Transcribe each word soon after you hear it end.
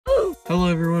Hello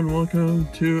everyone, welcome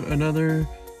to another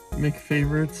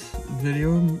McFavorites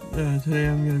video. Today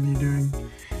I'm going to be doing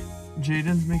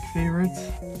Jaden's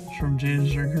McFavorites from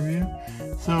Jaden's Drink Review.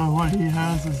 So what he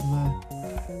has is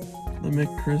the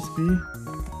McCrispy.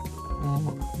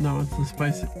 Well, no, it's the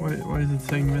spicy. Why is it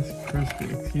saying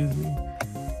McCrispy? Excuse me.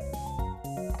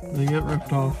 They get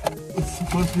ripped off. It's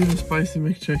supposed to be the Spicy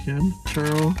McChicken,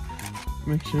 Churro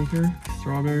McShaker,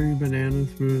 Strawberry Banana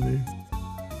Smoothie.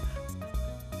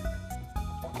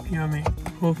 Yummy.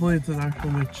 Hopefully it's an actual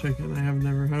McChicken. I have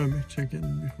never had a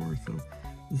McChicken before, so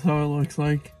this is how it looks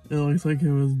like. It looks like it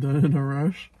was done in a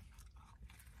rush.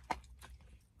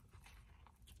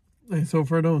 I so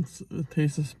far don't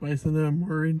taste the spice in it, I'm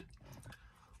worried.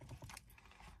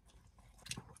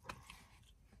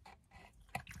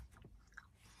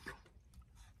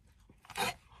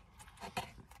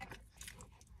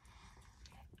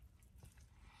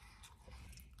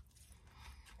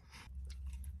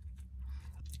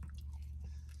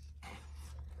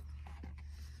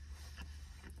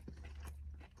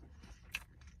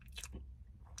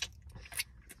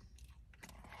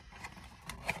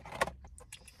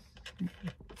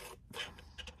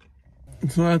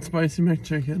 So that Spicy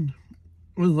McChicken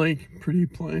was like pretty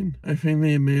plain. I think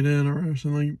they made it in a rush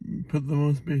and like put the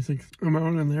most basic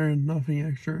amount in there and nothing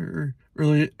extra or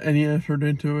really any effort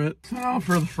into it. So now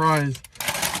for the fries.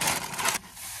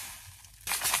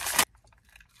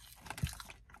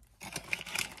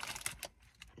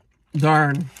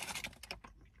 Darn.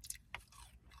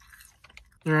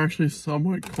 They're actually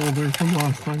somewhat colder from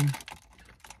last time.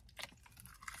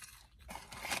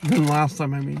 Than last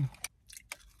time, I mean.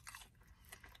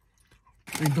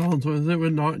 McDonald's, was it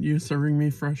with not you serving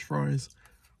me fresh fries?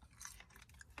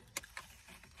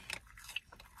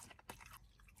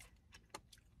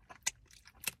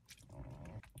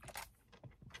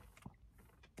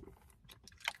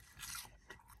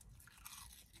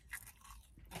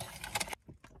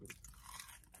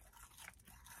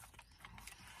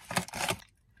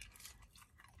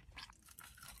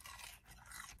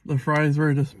 The fries were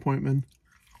a disappointment.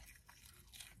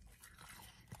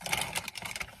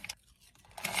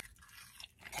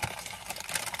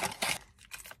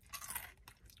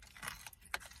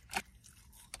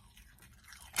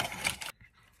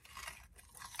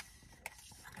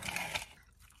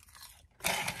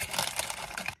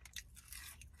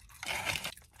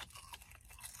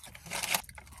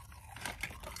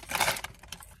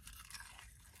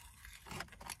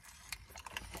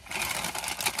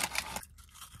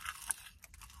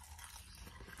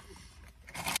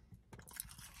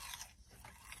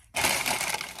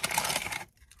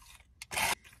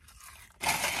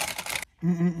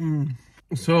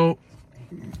 So,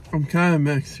 I'm kind of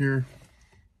mixed here.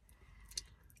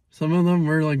 Some of them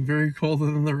were like very cold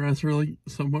and then the rest were like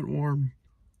somewhat warm.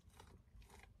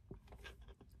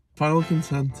 Final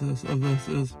consensus of this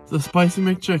is the Spicy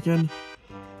McChicken.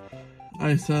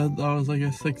 I said that was like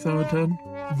a 6 out of 10.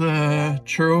 The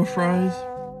churro fries,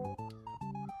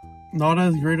 not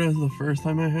as great as the first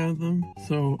time I had them,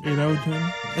 so 8 out of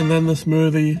 10. And then the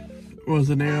smoothie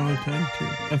was an 8 out of 10 too.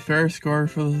 A fair score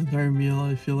for the entire meal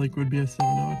I feel like would be a 7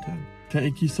 out of 10.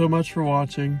 Thank you so much for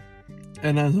watching,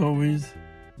 and as always,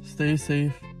 stay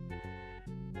safe,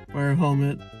 wear a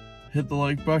helmet, hit the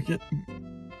like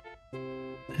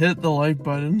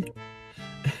button,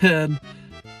 and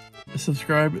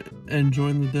subscribe and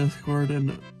join the Discord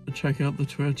and check out the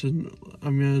Twitch, and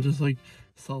I'm gonna just like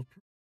self